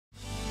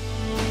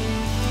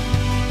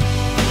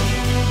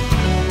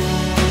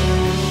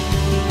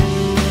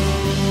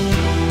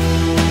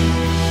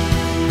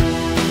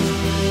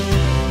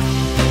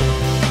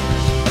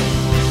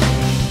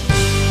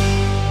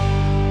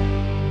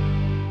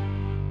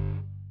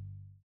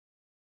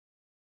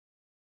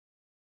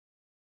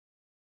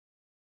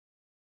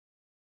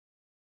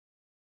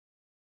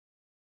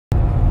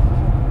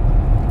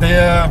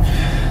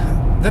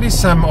there is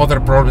some other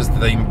problems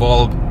that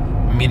involve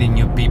meeting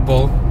new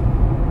people,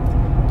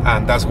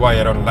 and that's why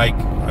I don't like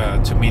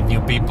to meet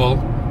new people.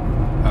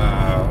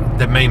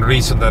 The main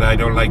reason that I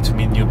don't like to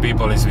meet new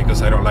people is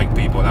because I don't like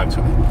people,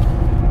 actually.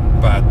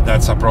 But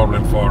that's a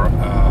problem for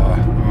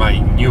my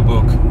new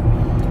book.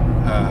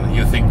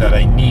 You think that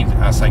I need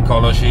a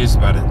psychologist,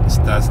 but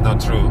that's not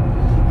true.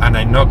 And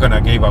I'm not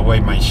gonna give away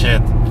my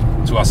shit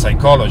to a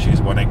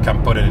psychologist when I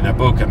can put it in a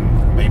book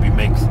and maybe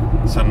make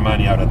some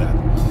money out of that.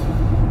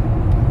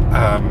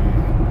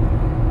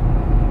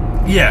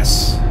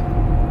 Yes,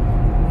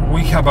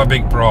 we have a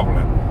big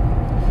problem.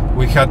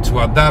 We had to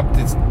adapt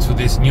it to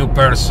this new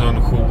person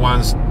who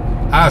wants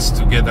us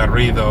to get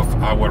rid of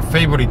our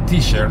favorite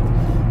t-shirt.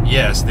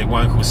 Yes, the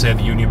one who said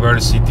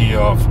University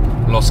of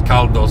Los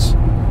Caldos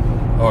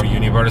or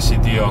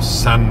University of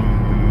San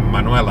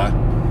Manuela.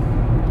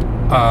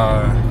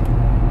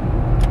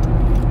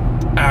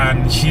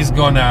 And she's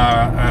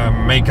gonna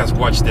make us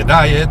watch the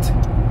diet,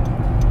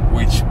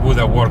 which would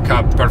have worked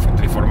out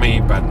perfectly for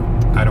me, but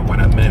I don't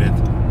want to admit it.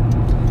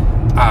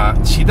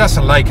 She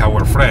doesn't like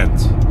our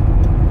friends.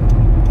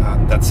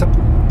 That's a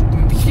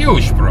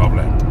huge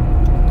problem.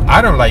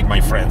 I don't like my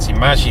friends.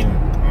 Imagine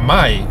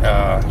my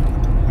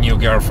new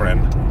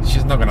girlfriend.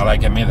 She's not gonna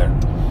like him either.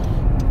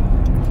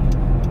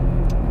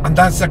 And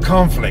that's a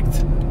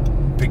conflict,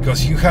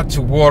 because you had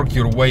to work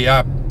your way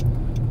up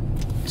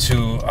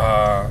to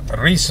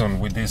reason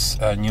with this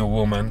new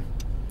woman.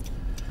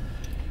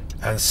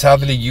 And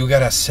sadly, you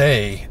gotta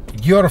say,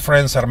 your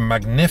friends are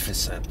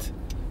magnificent.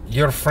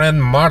 Your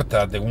friend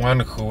Marta, the one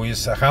who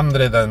is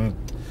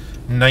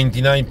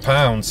 199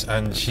 pounds,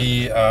 and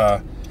she,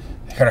 her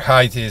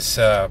height is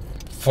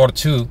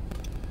 4'2",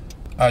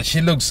 she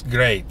looks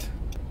great.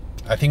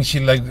 I think she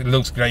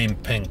looks great in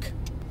pink.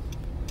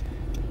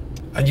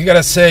 And you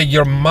gotta say,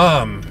 your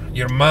mom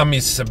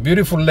is a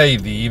beautiful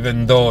lady,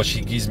 even though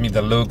she gives me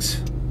the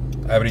looks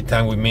every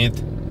time we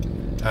meet.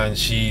 And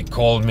she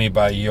called me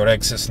by your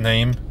ex's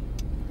name,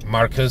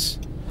 Marcus.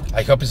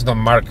 I hope it's not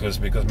Marcus,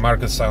 because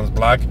Marcus sounds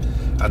black,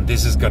 and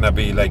this is gonna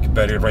be like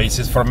very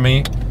racist for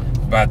me.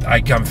 But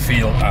I can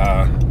feel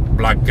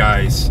black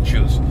guys'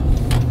 shoes.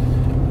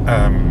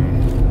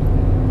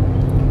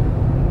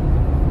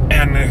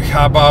 And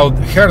how about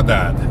her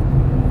dad?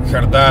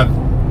 Her dad,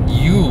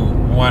 you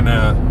want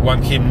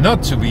him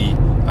not to be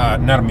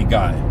an army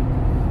guy.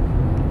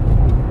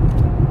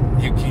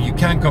 You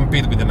can't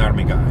compete with an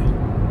army guy.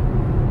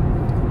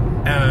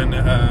 And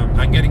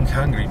I'm getting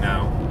hungry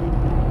now,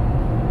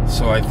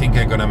 so I think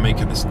I'm gonna make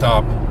it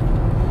stop,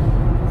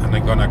 and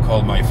I'm gonna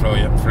call my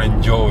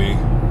friend Joey.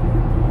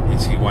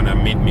 Is he wanna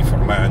meet me for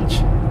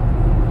lunch,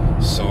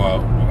 so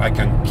I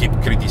can keep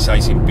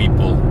criticizing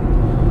people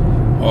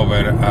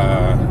over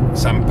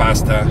some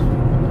pasta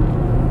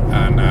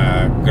and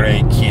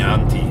grey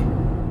Chianti.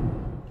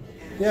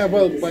 Yeah,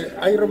 well, but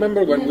I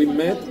remember when we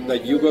met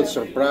that you got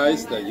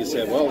surprised, that you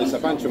said, well, it's a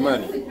bunch of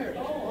money.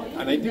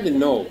 And I didn't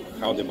know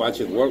how the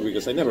budget worked,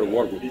 because I never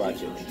worked with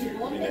budget.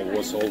 I mean, I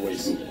was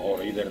always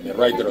or either the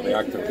writer or the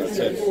actor, that's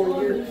it.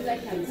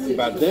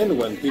 But then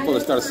when people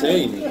start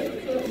saying,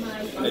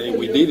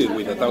 we did it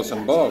with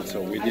 $1,000,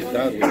 or we did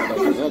that with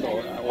 $1,000,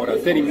 or a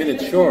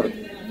 30-minute short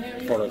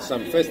for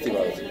some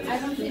festivals,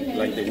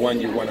 like the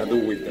one you want to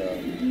do with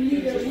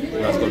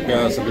Las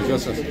Golpeadas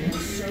Sospechosas.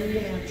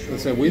 I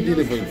said, we did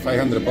it with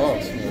 $500,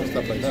 or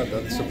stuff like that.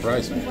 That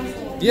surprised me.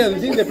 Yeah,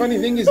 the funny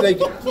thing is,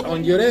 like,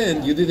 on your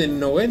end, you didn't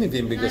know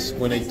anything, because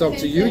when I talked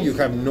to you, you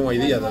have no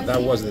idea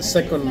that was the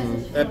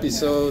second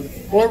episode.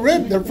 Well, I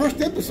read the first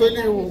episode,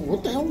 and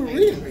what the hell were we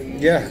reading?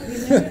 Yeah.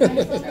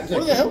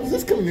 Where the hell is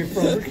this coming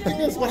from?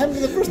 What happened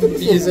to the first episode?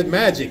 Is it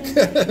magic?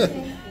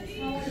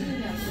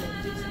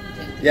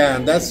 Yeah,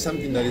 and that's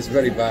something that is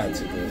very bad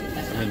to do.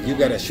 I mean, you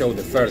gotta show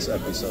the first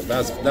episode.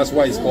 That's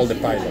why it's called the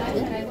pilot.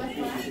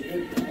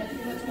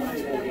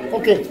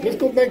 Okay, let's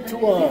go back to,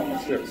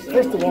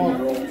 first of all,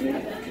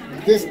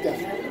 this guy.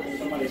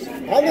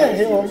 How the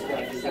hell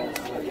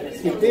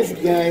did this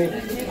guy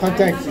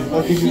contact you?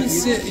 Or did you...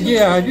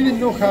 Yeah, I didn't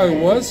know how it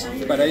was,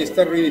 but I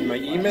started reading my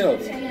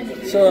emails.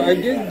 So I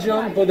guess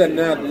John put an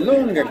ad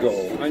long ago.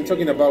 I'm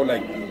talking about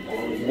like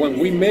when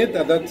we met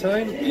at that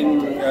time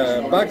in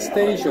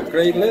Backstage or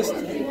Craigslist.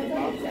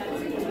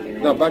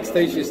 No,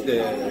 Backstage is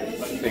the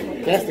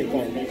thing. Casting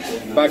call.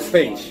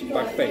 Backpage.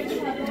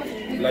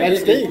 Like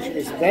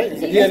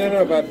Backstage? Yeah,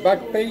 no, but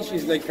Backpage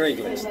is like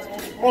Craigslist.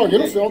 Oh, you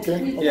don't say,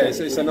 okay. Yeah,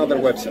 it's another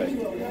website.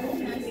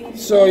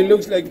 So it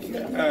looks like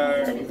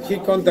he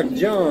contacted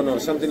John or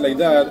something like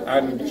that,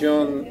 and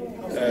John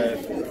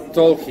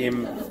told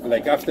him,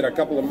 like, after a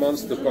couple of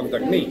months to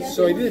contact me.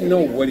 So I didn't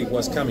know where it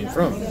was coming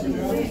from.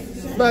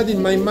 But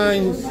in my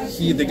mind,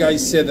 the guy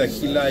said that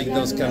he liked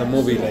those kind of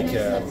movies, like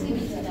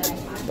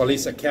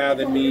Police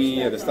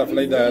Academy and stuff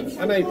like that.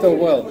 And I thought,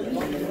 well,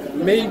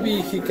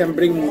 maybe he can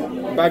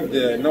bring back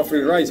the No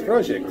Free Rides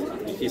project.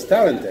 He's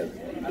talented.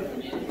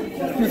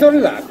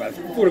 Don't laugh, but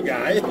poor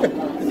guy.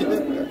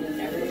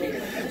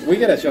 We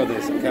gotta show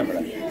this on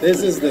camera.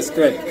 This is the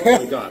script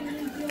we got.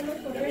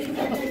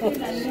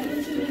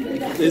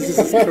 This is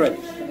a script.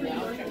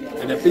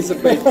 and a piece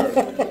of paper.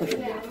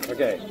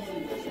 Okay.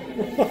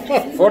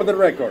 For the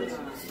record.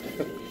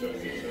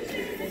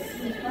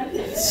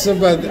 So,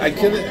 but I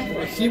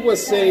can. He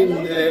was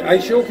saying, I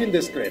showed him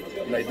the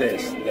script like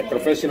this, the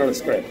professional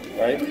script,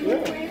 right?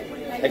 Yeah.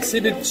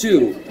 Exhibit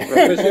 2,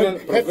 professional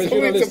That's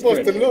how it's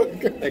supposed to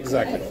look.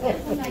 Exactly.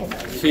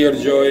 Here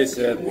Joy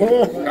said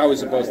how it's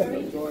supposed to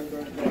look.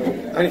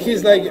 And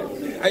he's like,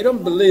 I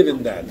don't believe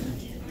in that.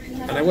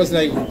 And I was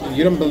like,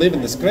 you don't believe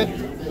in the script?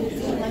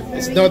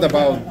 It's not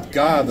about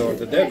God or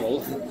the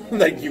devil,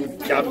 like you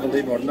can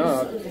believe or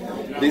not.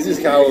 This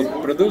is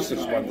how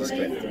producers want the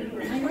script.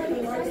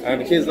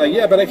 And he's like,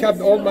 yeah, but I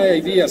have all my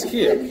ideas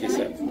here, he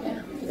said.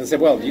 I said,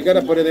 well, you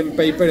gotta put it in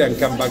paper and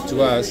come back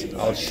to us.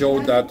 I'll show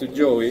that to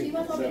Joey,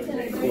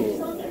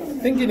 who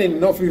thinking in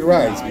no free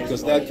rides,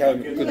 because that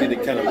could be the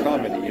kind of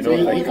comedy, you know.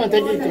 So like, you can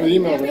take it through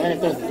email, right?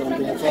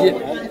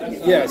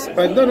 Yes,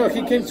 but no,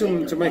 he came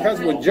to my house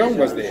when John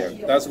was there.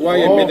 That's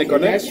why I made the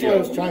connection.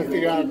 That's what I was trying to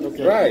figure out.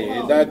 Okay.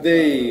 Right, that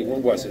day,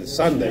 when was it?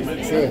 Sunday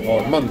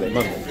or Monday.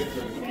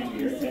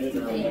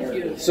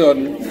 So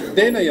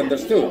then I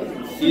understood.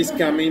 He's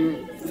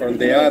coming from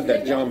the ad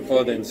that John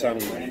put in some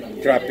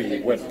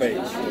crappy web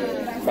page,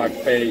 back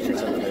page or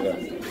something like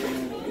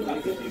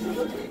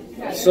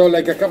that. So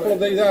like a couple of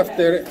days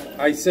after,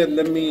 I said,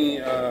 let me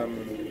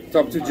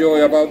talk to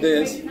Joey about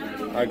this.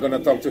 I'm going to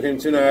talk to him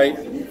tonight,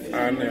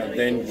 and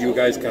then you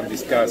guys can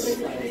discuss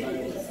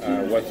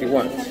what he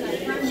wants.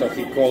 So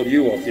he called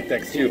you or he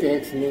texted you? He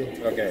texted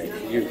me. Okay,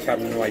 you have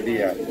no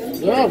idea.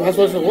 Yeah, that's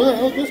what I said. Where the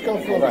hell did this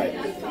come from? Right.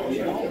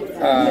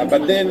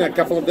 But then a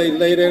couple of days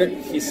later,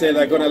 he said,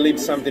 I'm going to leave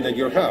something at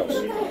your house.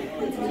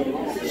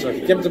 So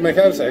he came to my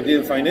house, I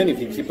didn't find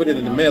anything. He put it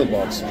in the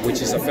mailbox,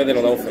 which is a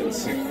federal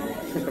offense,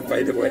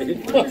 by the way.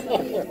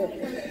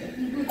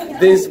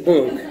 This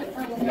book,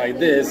 like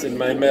this, in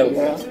my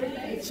mailbox.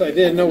 So I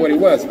didn't know what it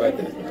was, but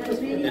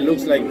it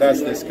looks like that's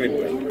the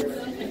screenplay.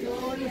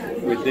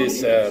 With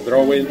these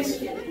drawings.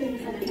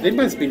 They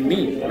must be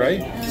me,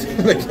 right?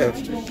 Like that.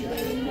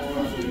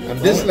 And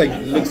this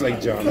looks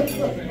like John.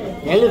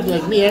 That looks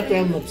like me after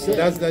I'm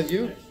upset. That's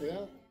you?